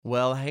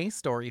Well, hey,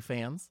 story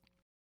fans.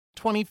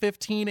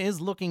 2015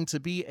 is looking to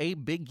be a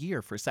big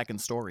year for Second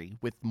Story,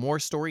 with more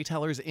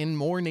storytellers in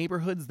more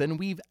neighborhoods than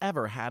we've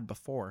ever had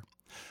before.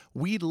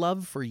 We'd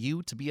love for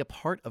you to be a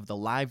part of the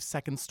live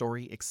Second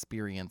Story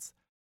experience.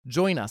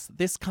 Join us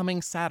this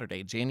coming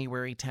Saturday,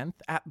 January 10th,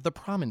 at The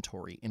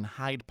Promontory in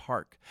Hyde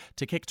Park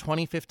to kick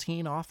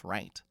 2015 off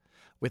right.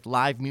 With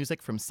live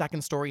music from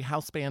Second Story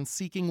house band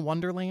Seeking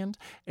Wonderland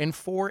and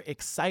 4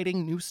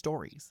 exciting new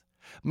stories.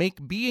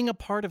 Make being a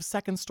part of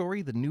Second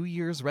Story the New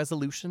Year's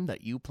resolution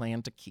that you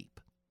plan to keep.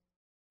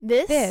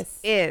 This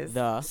is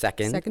the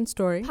Second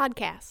Story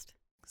podcast.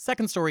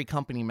 Second Story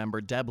company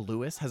member Deb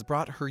Lewis has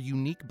brought her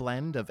unique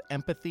blend of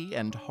empathy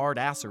and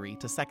hard-assery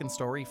to Second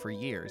Story for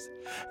years,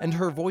 and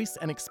her voice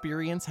and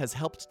experience has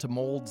helped to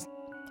mold,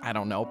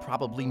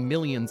 probably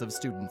millions of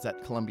students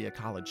at Columbia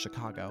College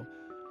Chicago.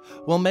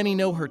 While many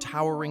know her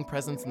towering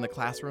presence in the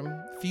classroom,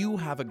 few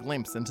have a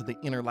glimpse into the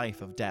inner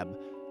life of Deb.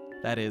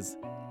 That is,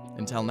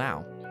 until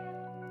now.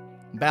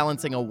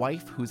 Balancing a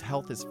wife whose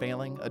health is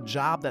failing, a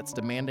job that's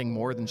demanding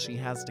more than she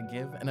has to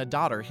give, and a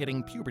daughter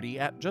hitting puberty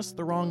at just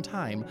the wrong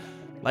time,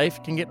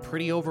 life can get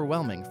pretty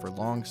overwhelming for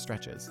long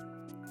stretches.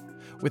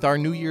 With our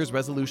New Year's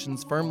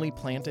resolutions firmly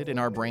planted in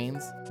our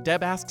brains,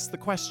 Deb asks the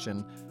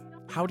question,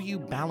 how do you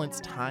balance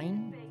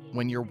time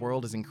when your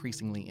world is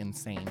increasingly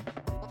insane?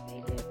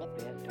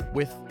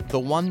 With The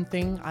One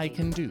Thing I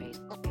Can Do,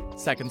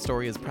 Second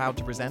Story is proud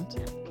to present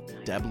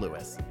Deb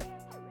Lewis.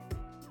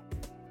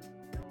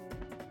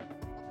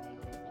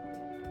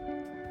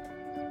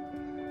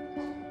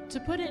 To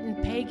put it in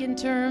pagan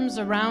terms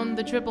around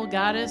the triple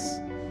goddess,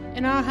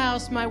 in our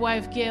house my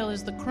wife Gail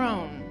is the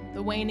crone,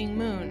 the waning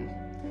moon.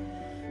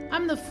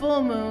 I'm the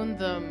full moon,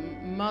 the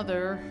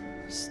mother,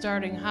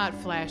 starting hot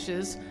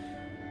flashes,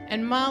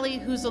 and Molly,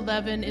 who's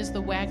 11, is the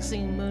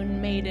waxing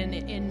moon maiden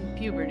in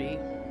puberty.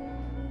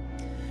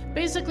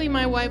 Basically,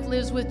 my wife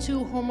lives with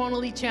 2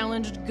 hormonally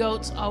challenged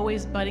goats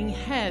always butting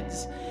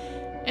heads.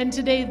 And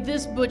today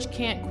this butch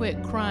can't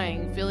quit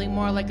crying, feeling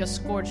more like a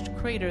scorched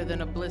crater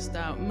than a blissed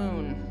out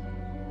moon.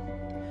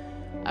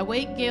 I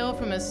wake Gail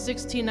from a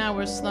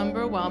 16-hour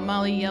slumber while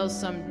Molly yells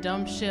some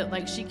dumb shit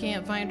like she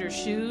can't find her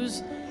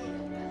shoes.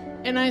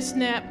 And I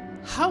snap,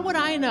 how would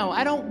I know?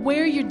 I don't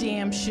wear your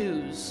damn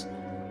shoes.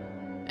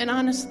 And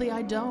honestly,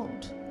 I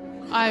don't.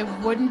 I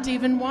wouldn't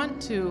even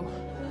want to.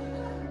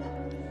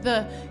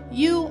 The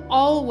you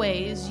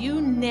always,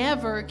 you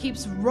never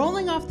keeps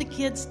rolling off the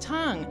kid's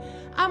tongue.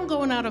 I'm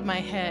going out of my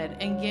head.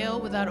 And Gail,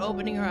 without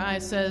opening her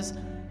eyes, says,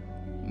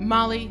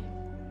 Molly,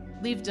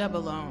 leave Deb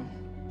alone.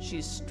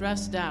 She's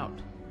stressed out.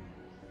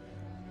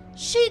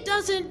 She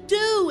doesn't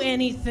do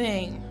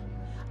anything.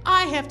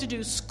 I have to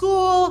do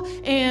school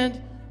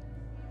and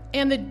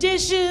the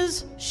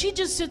dishes. She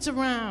just sits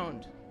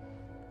around.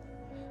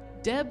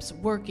 Deb's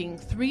working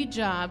 3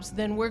 jobs,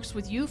 then works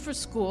with you for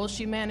school.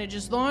 She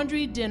manages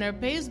laundry, dinner,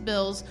 pays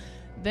bills.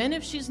 Then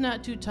if she's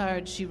not too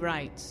tired, she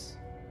writes.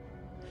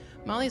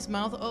 Molly's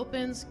mouth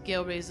opens,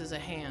 Gail raises a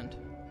hand.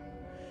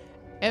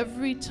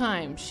 Every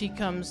time she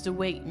comes to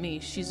wake me,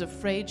 she's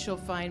afraid she'll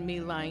find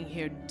me lying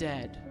here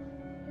dead.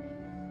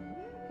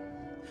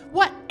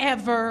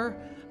 Whatever!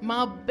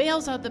 Ma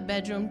bails out the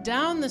bedroom,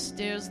 down the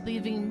stairs,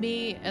 leaving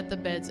me at the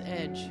bed's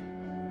edge.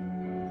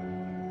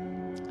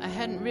 I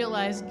hadn't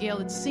realized Gail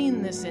had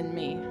seen this in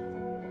me.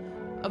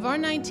 Of our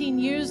 19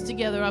 years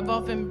together, I've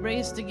often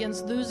braced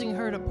against losing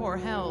her to poor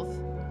health.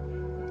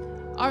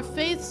 Our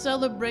faith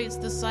celebrates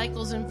the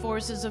cycles and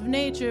forces of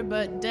nature,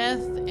 but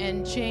death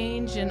and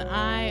change and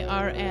I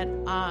are at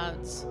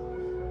odds.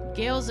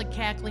 Gail's a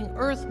cackling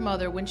earth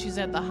mother when she's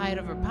at the height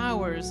of her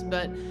powers,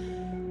 but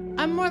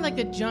I'm more like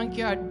a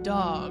junkyard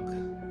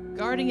dog,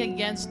 guarding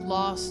against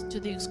loss to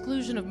the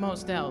exclusion of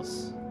most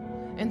else.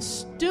 And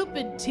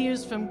stupid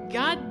tears from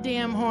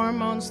goddamn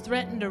hormones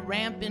threaten to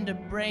ramp into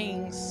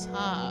braying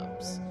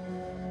sobs.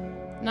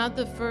 Not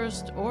the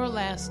first or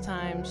last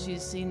time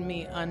she's seen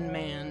me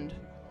unmanned.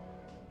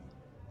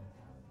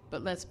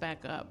 But let's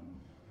back up.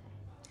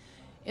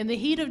 In the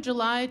heat of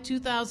July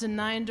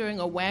 2009, during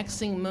a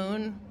waxing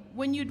moon,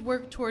 when you'd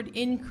work toward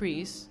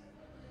increase,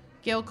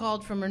 Gail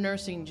called from her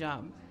nursing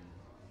job.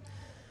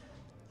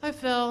 I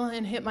fell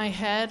and hit my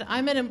head.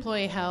 I'm at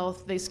employee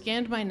health. They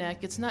scanned my neck.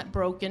 It's not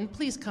broken.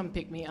 Please come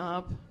pick me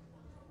up.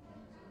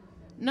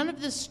 None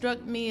of this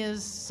struck me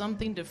as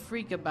something to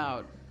freak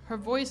about. Her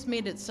voice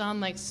made it sound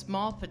like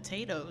small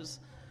potatoes.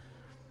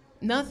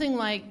 Nothing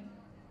like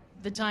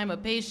the time a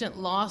patient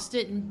lost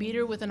it and beat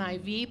her with an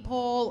IV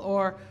pole,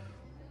 or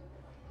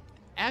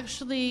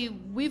actually,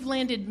 we've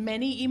landed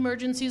many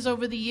emergencies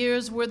over the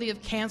years worthy of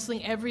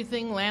canceling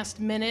everything last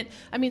minute.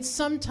 I mean,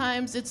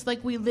 sometimes it's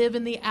like we live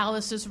in the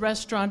Alice's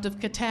restaurant of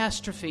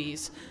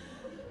catastrophes.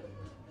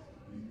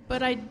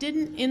 But I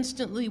didn't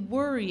instantly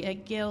worry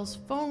at Gail's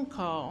phone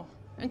call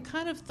and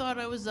kind of thought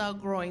I was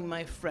outgrowing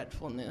my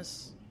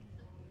fretfulness.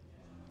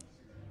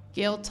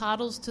 Gail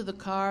toddles to the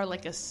car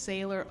like a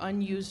sailor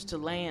unused to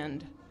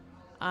land,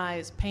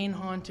 eyes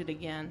pain-haunted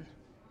again.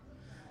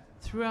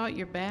 Throughout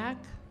your back?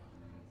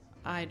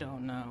 I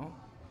don't know.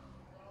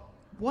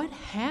 What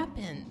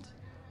happened?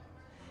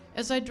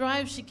 As I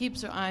drive, she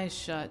keeps her eyes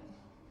shut.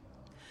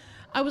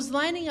 I was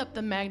lining up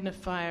the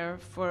magnifier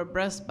for a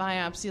breast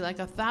biopsy like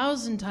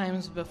 1,000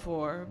 times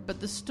before, but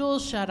the stool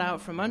shot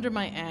out from under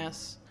my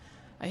ass.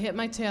 I hit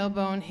my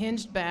tailbone,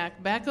 hinged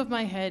back of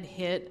my head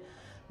hit,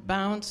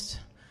 bounced.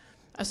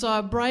 I saw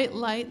a bright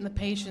light and the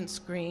patient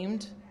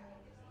screamed.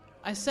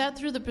 I sat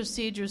through the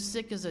procedure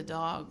sick as a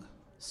dog.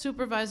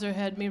 Supervisor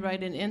had me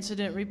write an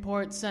incident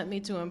report, sent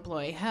me to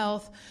employee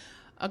health.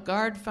 A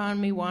guard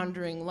found me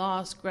wandering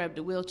lost, grabbed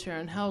a wheelchair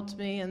and helped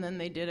me, and then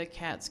they did a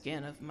CAT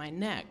scan of my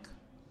neck.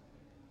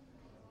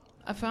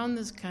 I found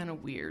this kind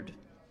of weird.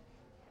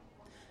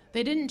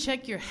 They didn't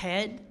check your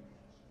head?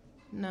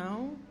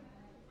 No.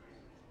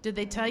 Did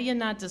they tell you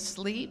not to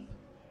sleep?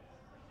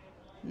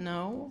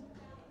 No.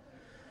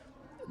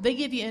 They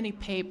give you any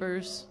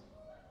papers?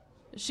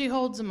 She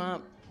holds them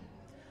up.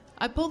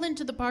 I pulled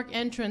into the park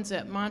entrance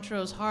at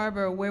Montrose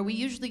Harbor, where we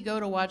usually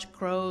go to watch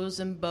crows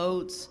and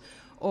boats,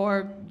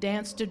 or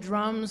dance to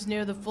drums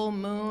near the full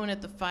moon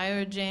at the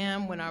fire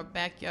jam when our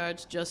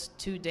backyard's just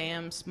too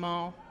damn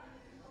small.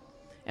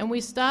 And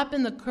we stop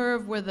in the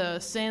curve where the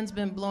sand's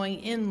been blowing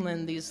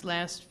inland these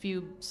last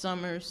few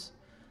summers.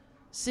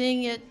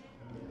 Seeing it,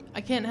 I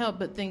can't help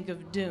but think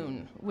of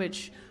Dune,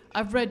 which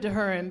I've read to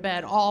her in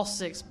bed, all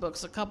 6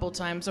 books, a couple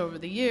times over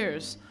the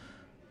years.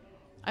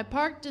 I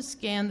parked to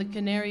scan the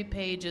canary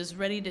pages,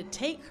 ready to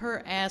take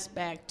her ass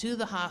back to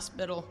the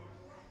hospital.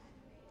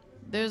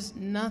 There's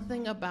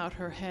nothing about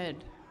her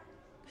head.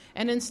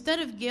 And instead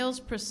of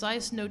Gail's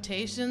precise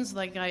notations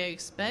like I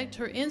expect,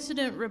 her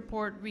incident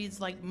report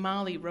reads like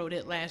Molly wrote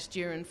it last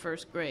year in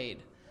 1st grade.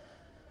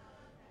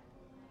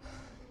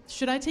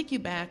 Should I take you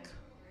back?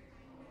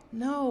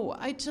 No,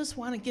 I just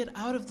want to get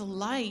out of the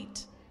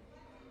light.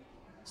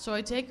 So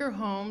I take her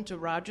home to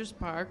Rogers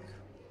Park,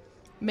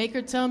 make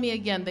her tell me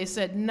again they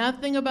said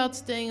nothing about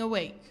staying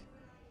awake.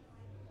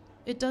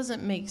 It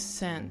doesn't make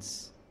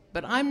sense.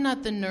 But I'm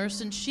not the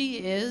nurse, and she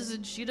is,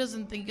 and she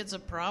doesn't think it's a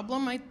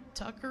problem. I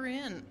tuck her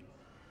in.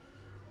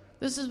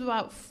 This is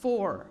about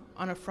 4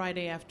 on a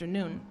Friday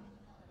afternoon.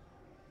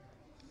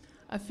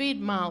 I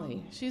feed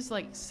Molly. She's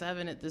like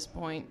 7 at this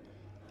point.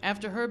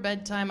 After her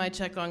bedtime, I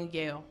check on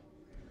Gail.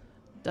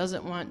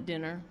 Doesn't want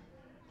dinner,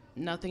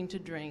 nothing to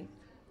drink,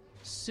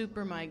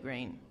 super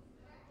migraine.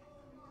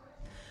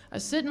 I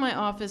sit in my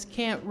office,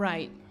 can't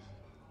write.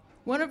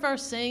 One of our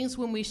sayings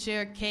when we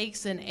share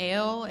cakes and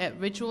ale at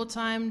ritual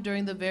time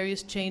during the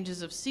various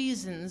changes of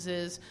seasons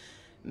is,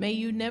 may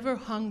you never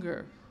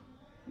hunger,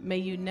 may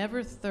you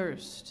never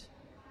thirst.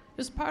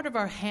 It's part of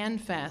our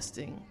hand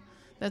fasting.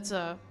 That's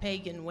a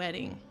pagan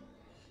wedding.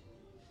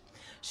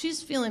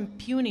 She's feeling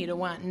puny to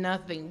want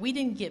nothing. We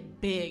didn't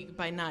get big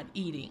by not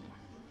eating.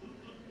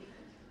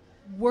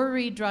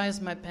 Worry dries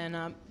my pen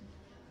up.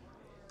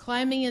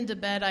 Climbing into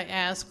bed, I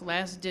ask,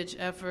 last-ditch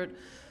effort,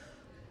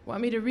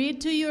 want me to read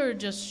to you or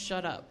just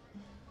shut up?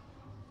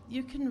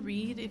 You can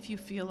read if you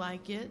feel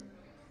like it.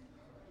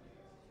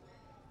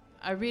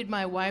 I read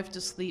my wife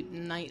to sleep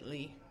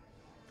nightly.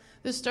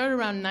 This started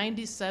around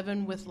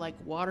 97 with like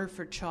water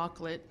for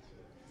chocolate.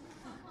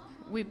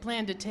 We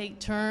planned to take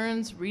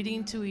turns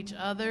reading to each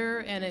other,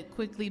 and it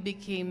quickly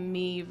became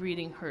me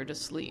reading her to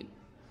sleep.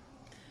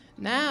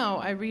 Now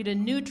I read a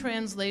new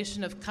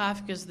translation of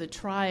Kafka's The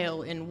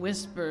Trial in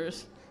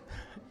whispers.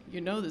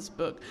 You know this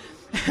book.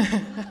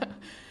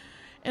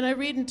 And I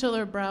read until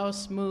her brow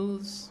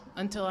smooths,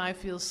 until I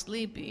feel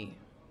sleepy.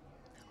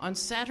 On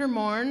Saturday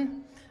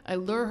morn, I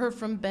lure her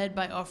from bed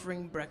by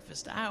offering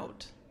breakfast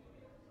out.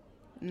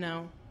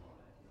 No,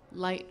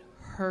 light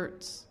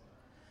hurts.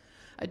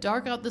 I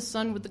dark out the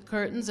sun with the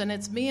curtains, and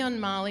it's me and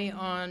Molly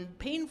on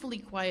painfully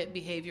quiet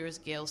behavior as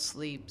Gail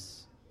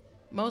sleeps.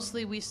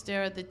 Mostly we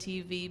stare at the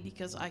TV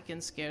because I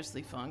can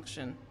scarcely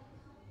function.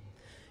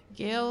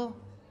 Gail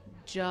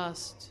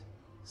just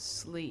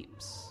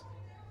sleeps.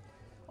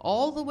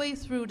 All the way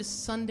through to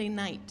Sunday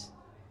night.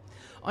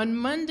 On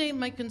Monday,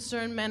 my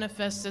concern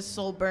manifests as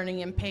soul-burning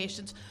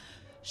impatience.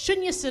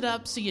 Shouldn't you sit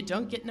up so you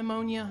don't get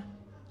pneumonia?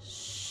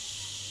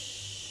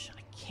 Shh,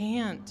 I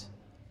can't.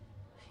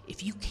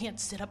 If you can't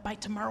sit up by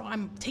tomorrow,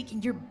 I'm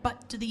taking your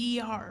butt to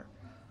the ER.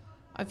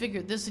 I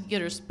figured this would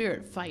get her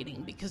spirit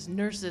fighting because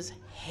nurses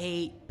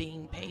hate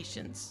being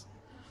patients.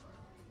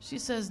 She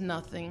says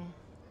nothing,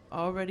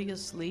 already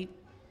asleep.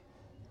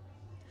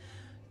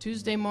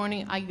 Tuesday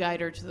morning, I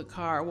guide her to the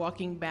car,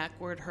 walking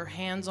backward, her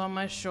hands on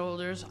my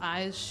shoulders,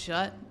 eyes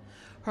shut,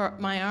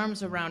 my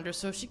arms around her.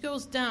 So if she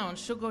goes down,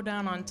 she'll go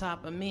down on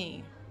top of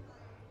me.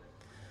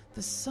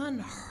 The sun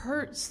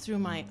hurts through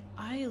my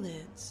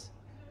eyelids.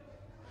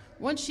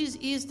 Once she's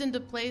eased into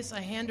place,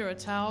 I hand her a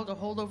towel to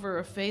hold over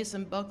her face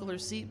and buckle her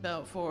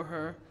seatbelt for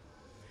her.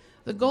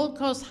 The Gold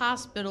Coast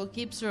Hospital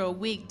keeps her a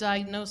week,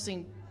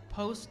 diagnosing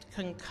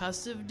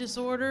post-concussive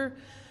disorder,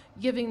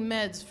 giving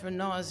meds for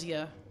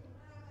nausea.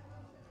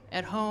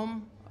 At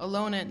home,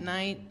 alone at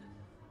night,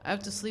 I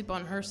have to sleep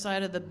on her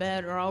side of the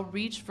bed, or I'll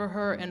reach for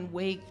her and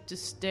wake to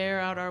stare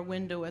out our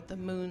window at the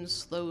moon's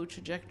slow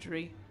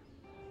trajectory.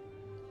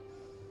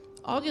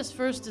 August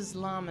 1st is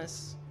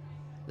Lammas.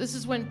 This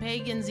is when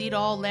pagans eat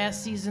all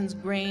last season's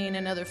grain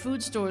and other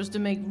food stores to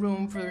make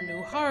room for a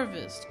new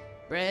harvest.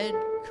 Bread,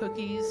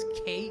 cookies,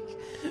 cake.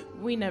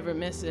 We never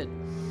miss it.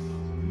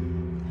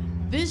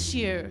 This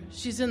year,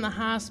 she's in the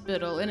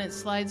hospital, and it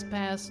slides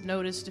past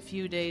noticed a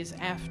few days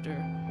after.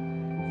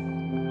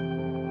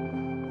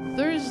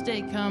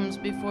 Thursday comes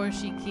before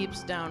she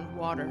keeps down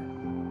water.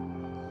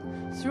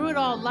 Through it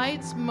all,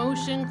 lights,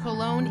 motion,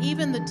 cologne,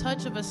 even the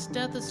touch of a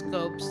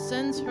stethoscope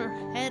sends her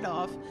head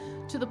off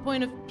to the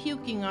point of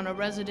puking on a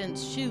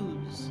resident's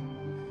shoes.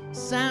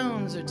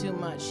 Sounds are too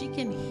much. She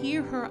can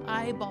hear her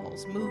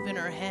eyeballs move in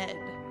her head.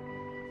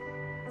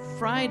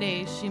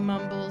 Friday, she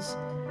mumbles,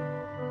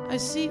 "I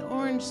see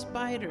orange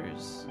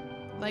spiders,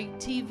 like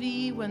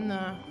TV when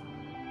the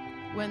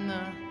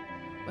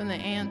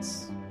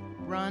ants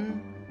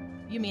run."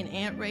 "You mean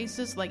ant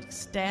races, like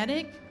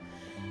static?"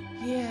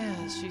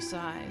 "Yeah," she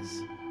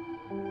sighs.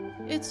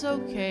 "It's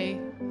okay.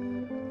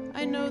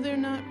 I know they're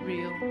not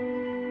real."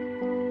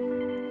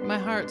 My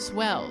heart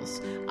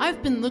swells.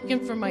 I've been looking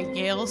for my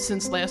Gail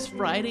since last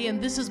Friday, and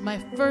this is my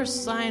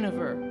first sign of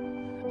her.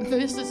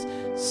 This is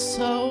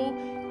so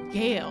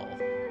Gail.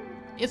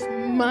 If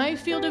my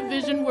field of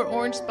vision were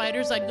orange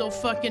spiders, I'd go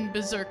fucking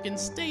berserk and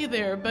stay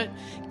there, but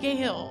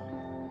Gail,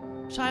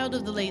 child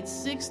of the late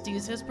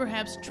 60s, has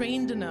perhaps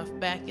trained enough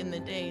back in the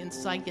day in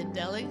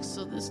psychedelics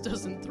so this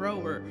doesn't throw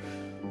her.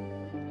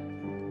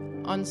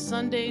 On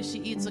Sunday, she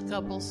eats a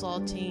couple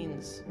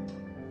saltines.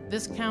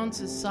 This counts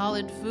as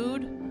solid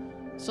food,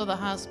 so the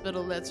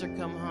hospital lets her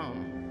come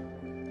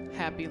home.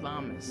 Happy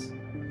Llamas.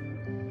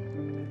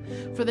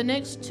 For the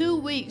next 2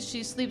 weeks,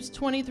 she sleeps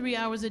 23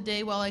 hours a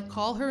day while I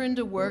call her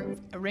into work,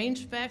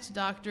 arrange fax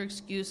doctor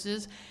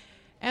excuses,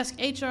 ask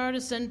HR to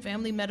send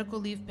family medical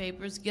leave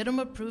papers, get them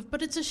approved,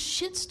 but it's a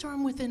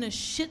shitstorm within a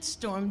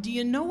shitstorm. Do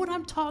you know what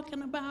I'm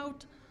talking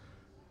about?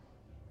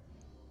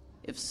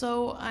 If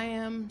so, I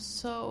am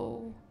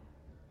so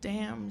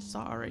damn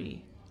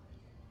sorry.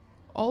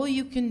 All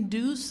you can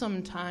do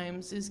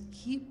sometimes is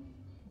keep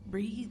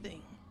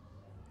breathing.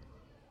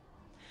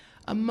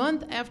 A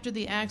month after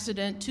the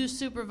accident, 2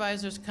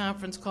 supervisors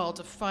conference call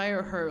to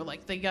fire her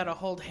like they gotta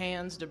hold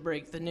hands to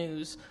break the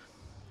news.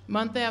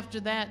 Month after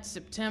that,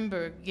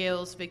 September,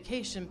 Gail's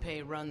vacation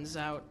pay runs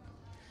out.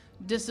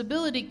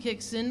 Disability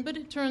kicks in, but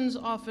it turns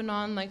off and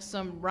on like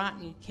some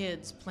rotten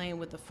kids playing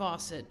with the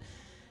faucet.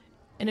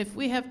 And if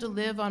we have to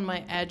live on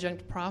my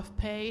adjunct prof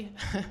pay,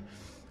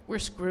 we're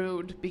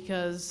screwed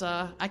because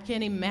I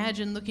can't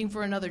imagine looking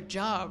for another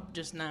job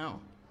just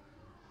now.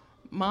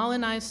 Mal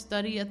and I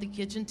study at the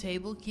kitchen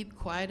table, keep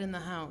quiet in the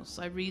house.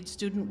 I read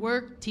student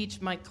work, teach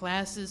my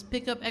classes,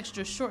 pick up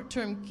extra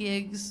short-term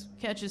gigs,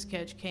 catch as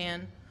catch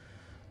can,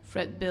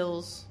 fret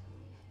bills,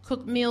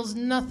 cook meals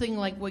nothing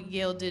like what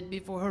Gail did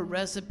before her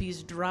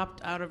recipes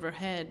dropped out of her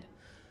head,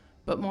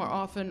 but more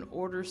often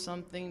order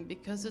something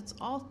because it's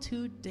all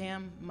too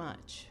damn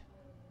much.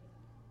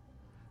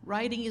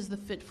 Writing is the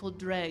fitful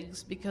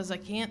dregs because I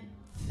can't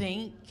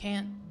think,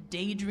 can't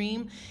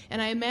daydream,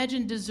 and I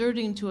imagine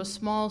deserting to a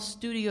small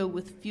studio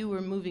with fewer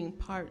moving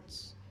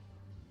parts.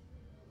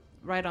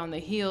 Right on the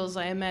heels,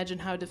 I imagine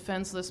how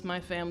defenseless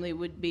my family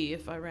would be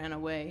if I ran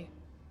away.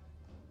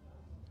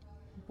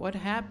 What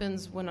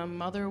happens when a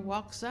mother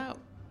walks out?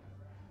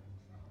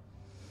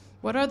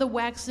 What are the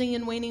waxing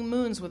and waning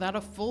moons without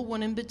a full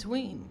one in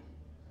between?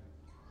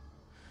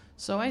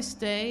 So I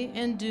stay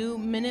and do,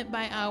 minute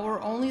by hour,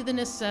 only the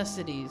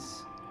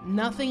necessities.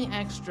 Nothing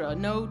extra,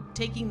 no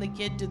taking the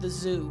kid to the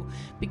zoo,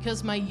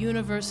 because my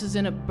universe is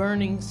in a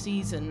burning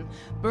season,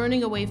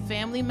 burning away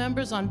family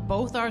members on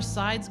both our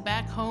sides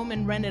back home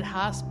in rented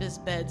hospice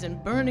beds,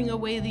 and burning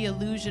away the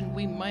illusion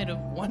we might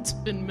have once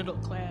been middle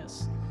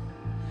class.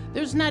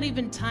 There's not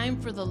even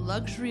time for the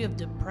luxury of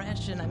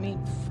depression. I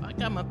mean,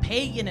 fuck, I'm a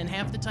pagan, and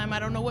half the time I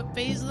don't know what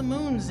phase the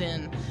moon's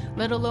in,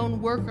 let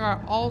alone work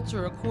our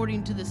altar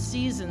according to the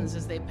seasons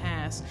as they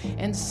pass.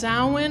 And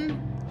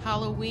Samhain,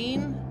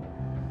 Halloween,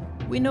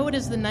 we know it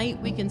as the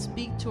night we can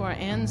speak to our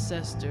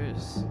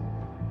ancestors.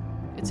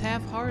 It's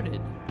half-hearted.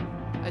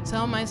 I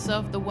tell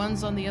myself the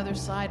ones on the other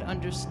side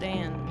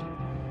understand.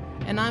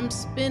 And I'm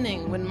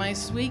spinning when my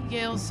sweet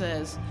Gail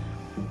says,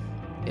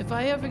 "If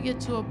I ever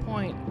get to a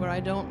point where I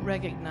don't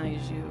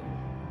recognize you,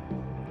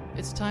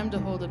 it's time to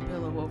hold a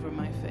pillow over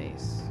my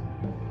face.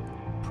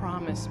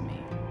 Promise me."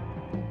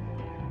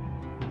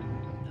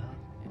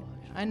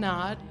 I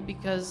nod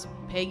because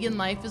pagan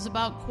life is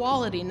about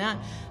quality, not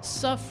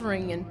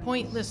suffering and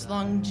pointless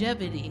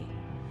longevity.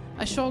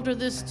 I shoulder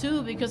this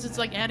too because it's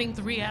like adding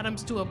 3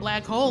 atoms to a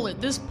black hole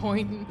at this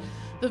point, and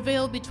the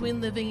veil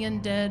between living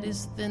and dead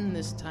is thin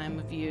this time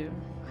of year.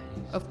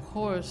 Of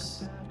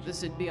course,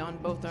 this would be on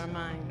both our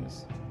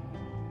minds.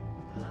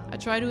 I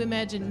try to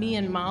imagine me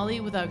and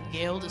Molly without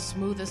Gail to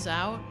smooth us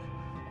out,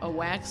 a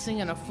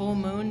waxing and a full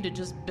moon to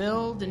just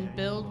build and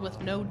build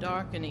with no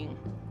darkening.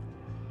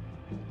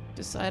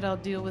 Decide I'll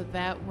deal with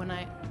that when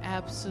I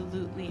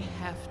absolutely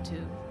have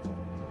to.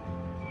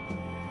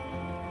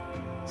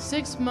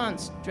 6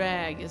 months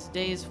drag as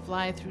days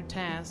fly through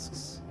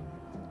tasks.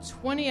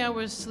 20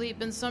 hours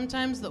sleep, and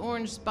sometimes the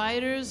orange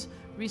spiders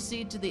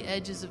recede to the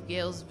edges of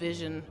Gail's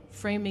vision,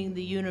 framing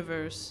the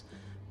universe,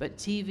 but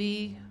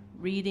TV,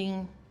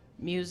 reading,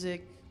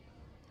 music,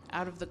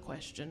 out of the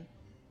question.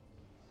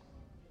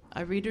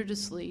 I read her to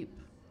sleep.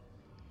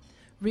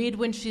 Read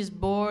when she's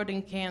bored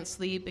and can't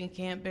sleep and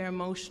can't bear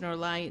motion or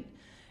light,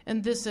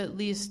 and this at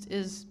least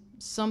is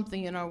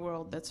something in our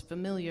world that's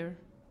familiar.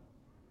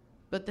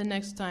 But the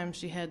next time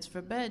she heads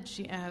for bed,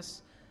 she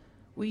asks,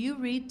 "Will you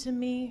read to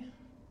me?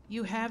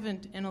 You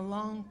haven't in a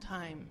long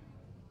time."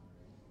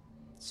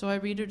 So I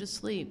read her to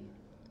sleep,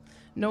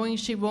 knowing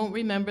she won't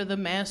remember the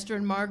Master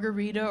and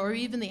Margarita or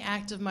even the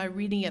act of my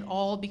reading at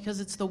all, because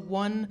it's the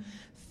one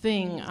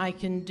thing I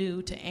can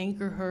do to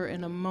anchor her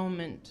in a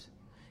moment,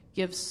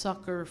 give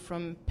succor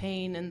from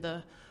pain and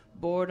the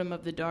boredom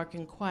of the dark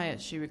and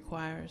quiet she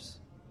requires.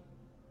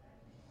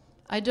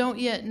 I don't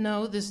yet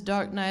know this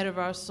dark night of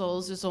our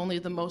souls is only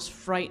the most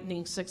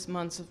frightening 6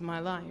 months of my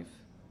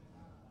life.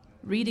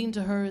 Reading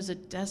to her is a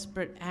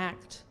desperate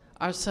act,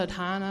 our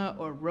sadhana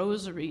or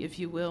rosary, if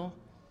you will.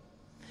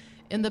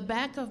 In the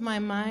back of my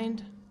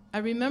mind, I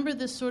remember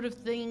this sort of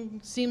thing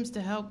seems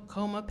to help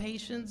coma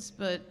patients,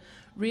 but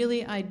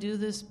really I do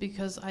this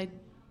because I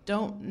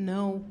don't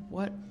know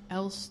what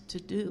else to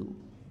do.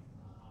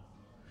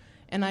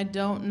 And I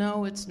don't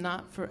know it's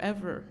not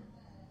forever.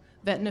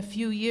 That in a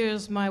few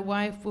years my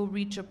wife will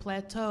reach a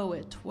plateau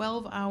at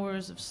 12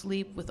 hours of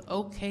sleep with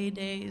okay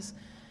days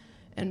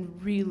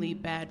and really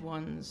bad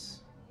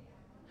ones.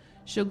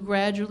 She'll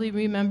gradually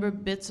remember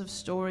bits of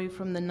story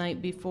from the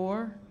night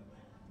before,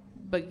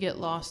 but get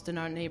lost in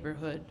our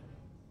neighborhood.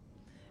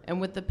 And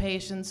with the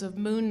patience of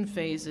moon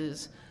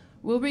phases,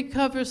 we'll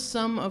recover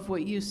some of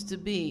what used to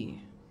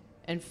be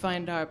and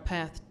find our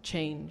path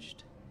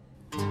changed.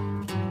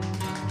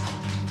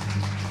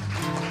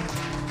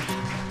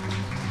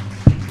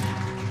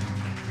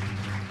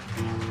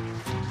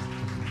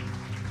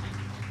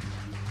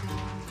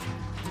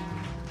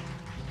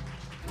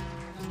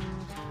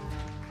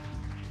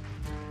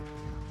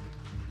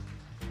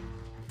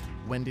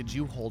 When did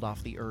you hold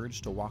off the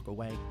urge to walk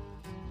away?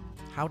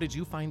 How did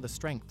you find the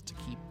strength to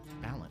keep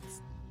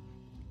balance?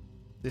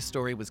 This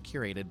story was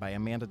curated by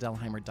Amanda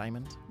Delheimer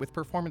Diamond, with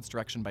performance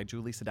direction by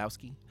Julie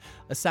Sadowski,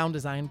 a sound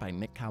design by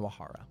Nick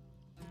Kawahara.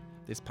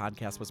 This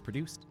podcast was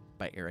produced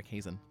by Eric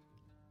Hazen.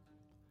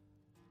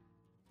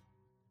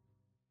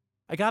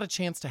 I got a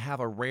chance to have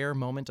a rare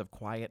moment of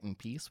quiet and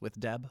peace with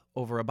Deb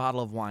over a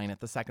bottle of wine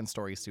at the Second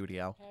Story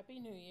studio. Happy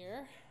New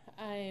Year.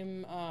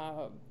 I'm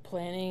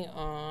planning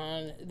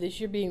on this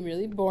year being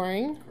really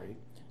boring. Great.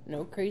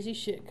 No crazy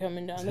shit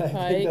coming down the I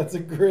pike. think that's a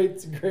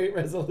great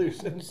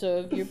resolution. So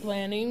if you're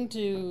planning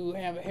to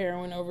have a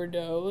heroin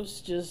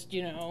overdose, just,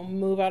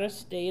 move out of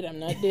state. I'm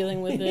not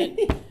dealing with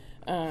it.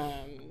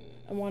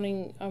 I'm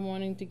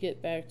wanting to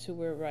get back to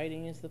where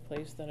writing is the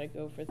place that I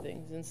go for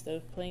things instead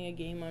of playing a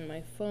game on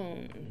my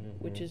phone,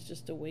 which is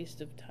just a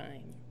waste of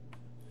time.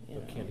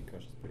 But Candy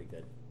Crush is pretty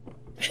good.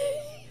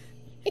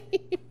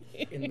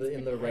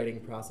 In the writing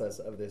process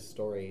of this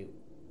story,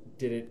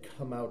 did it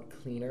come out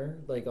cleaner,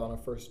 like on a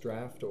first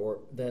draft, or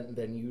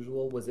than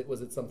usual? Was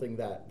it something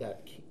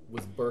that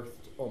was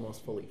birthed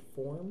almost fully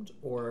formed,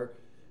 or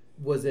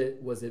was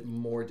it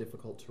more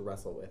difficult to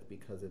wrestle with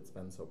because it's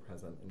been so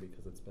present and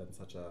because it's been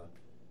such a...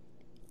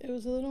 It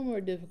was a little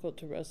more difficult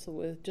to wrestle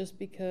with, just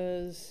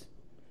because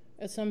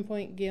at some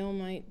point Gail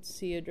might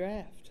see a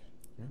draft.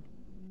 Yeah.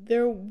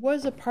 There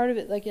was a part of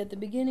it, like at the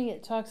beginning,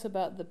 it talks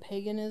about the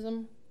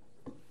paganism.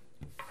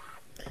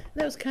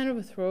 That was kind of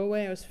a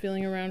throwaway. I was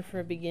feeling around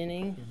for a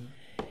beginning.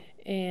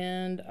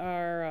 And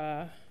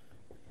our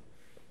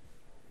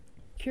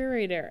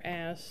curator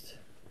asked,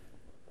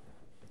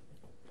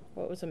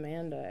 what was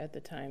Amanda at the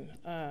time,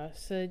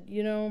 said,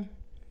 you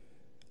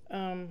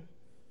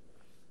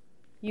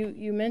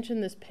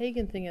mentioned this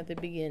pagan thing at the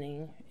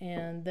beginning,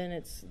 and then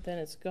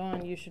it's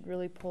gone. You should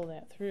really pull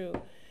that through.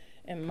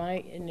 And my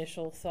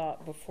initial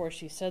thought before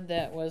she said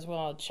that was, well,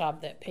 I'll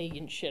chop that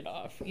pagan shit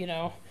off,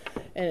 And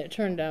it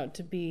turned out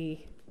to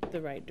be the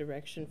right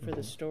direction for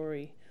the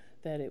story,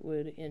 that it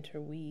would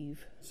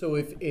interweave. So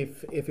if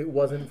it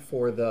wasn't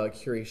for the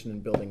curation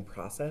and building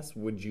process,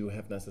 would you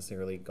have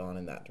necessarily gone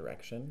in that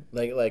direction?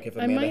 Like if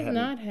Amanda I might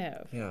not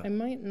have. Yeah. I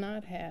might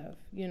not have,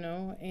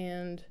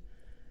 and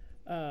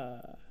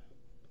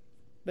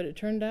but it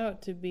turned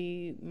out to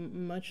be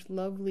much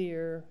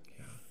lovelier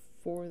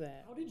for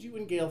that. How did you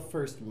and Gail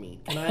first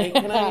meet?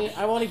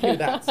 I want to hear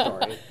that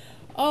story.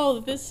 Oh,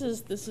 this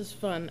is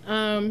fun.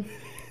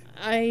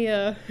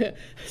 I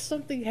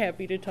something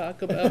happy to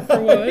talk about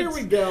for once. Here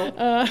we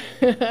go.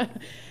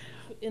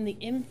 In the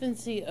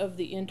infancy of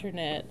the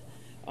internet,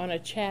 on a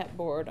chat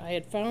board, I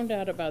had found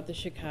out about the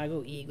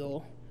Chicago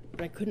Eagle,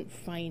 but I couldn't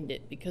find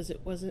it because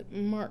it wasn't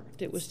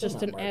marked. It was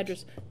just an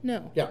address.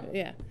 No.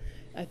 Yeah.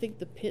 I think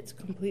the pit's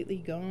completely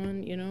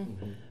gone,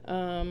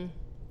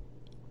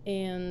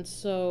 And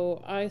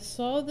so I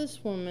saw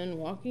this woman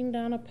walking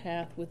down a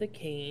path with a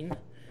cane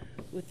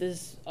with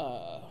this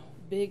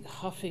big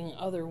huffing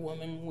other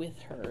woman with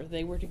her.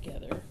 They were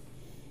together.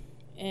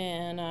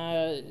 And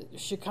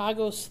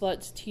Chicago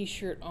Sluts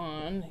t-shirt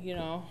on,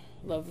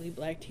 lovely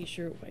black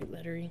t-shirt, white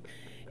lettering.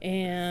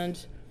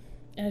 And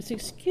I said,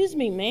 "Excuse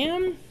me,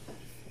 ma'am.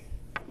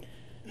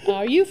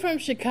 Are you from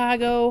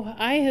Chicago?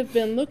 I have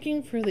been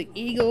looking for the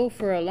Eagle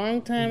for a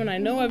long time, and I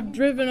know I've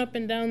driven up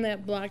and down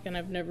that block, and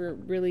I've never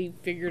really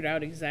figured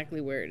out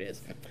exactly where it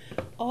is."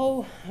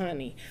 "Oh,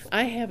 honey,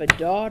 I have a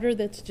daughter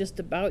that's just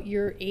about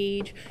your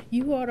age.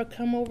 You ought to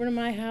come over to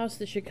my house,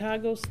 the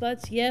Chicago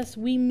Sluts. Yes,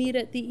 we meet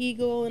at the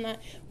Eagle, and I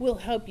will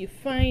help you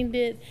find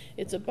it.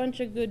 It's a bunch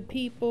of good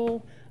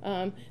people.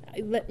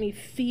 Let me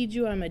feed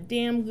you. I'm a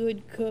damn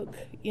good cook,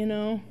 you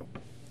know.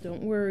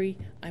 Don't worry,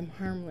 I'm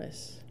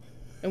harmless."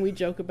 And we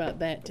joke about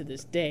that to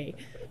this day.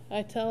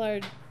 I tell our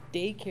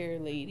daycare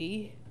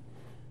lady,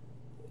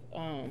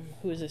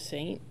 who is a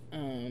saint,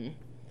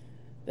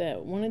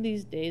 that one of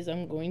these days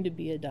I'm going to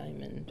be a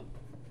diamond.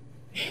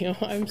 You know,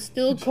 I'm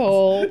still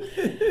coal.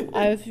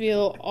 I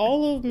feel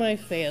all of my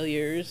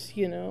failures,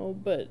 you know,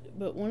 but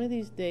one of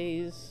these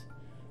days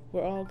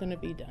we're all going to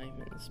be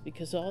diamonds,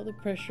 because all the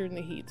pressure and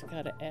the heat's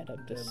got to add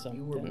up to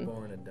something. You were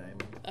born a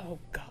diamond. Oh,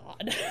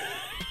 God.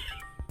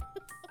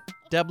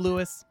 Deb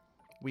Lewis,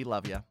 we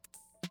love you.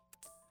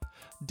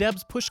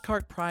 Deb's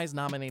Pushcart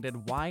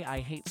Prize-nominated Why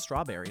I Hate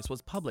Strawberries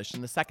was published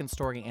in the Second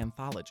Story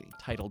anthology,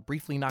 titled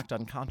Briefly Knocked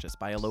Unconscious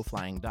by a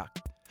Low-Flying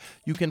Duck.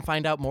 You can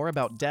find out more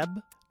about Deb,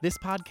 this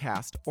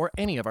podcast, or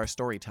any of our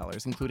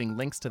storytellers, including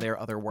links to their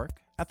other work,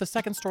 at the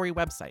Second Story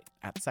website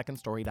at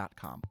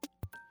secondstory.com.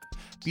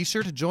 Be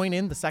sure to join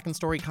in the Second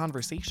Story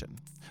conversation.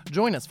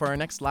 Join us for our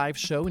next live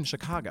show in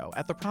Chicago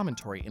at the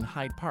Promontory in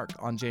Hyde Park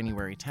on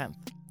January 10th.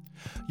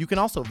 You can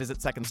also visit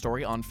Second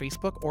Story on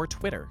Facebook or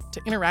Twitter to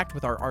interact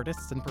with our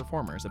artists and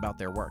performers about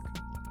their work.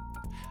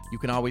 You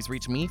can always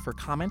reach me for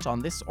comment on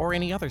this or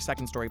any other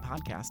Second Story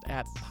podcast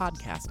at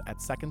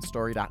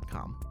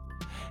podcast@secondstory.com.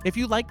 If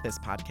you like this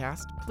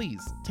podcast,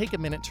 please take a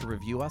minute to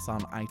review us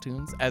on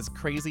iTunes. As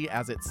crazy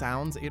as it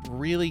sounds, it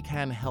really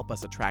can help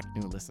us attract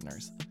new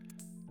listeners.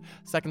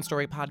 Second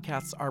Story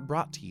podcasts are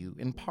brought to you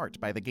in part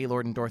by the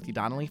Gaylord and Dorothy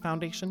Donnelly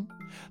Foundation,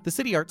 the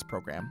City Arts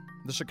Program,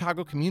 the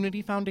Chicago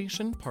Community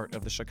Foundation, part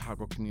of the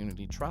Chicago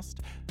Community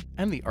Trust,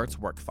 and the Arts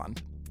Work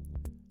Fund.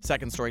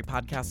 Second Story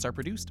podcasts are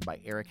produced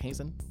by Eric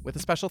Hazen, with a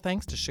special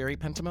thanks to Sherry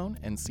Pentamone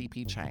and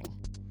CP Chang.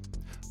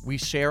 We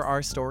share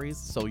our stories,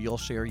 so you'll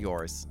share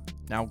yours.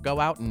 Now go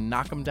out and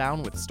knock them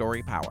down with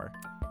story power.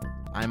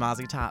 I'm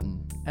Ozzy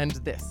Totten, and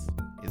this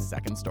is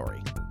Second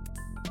Story.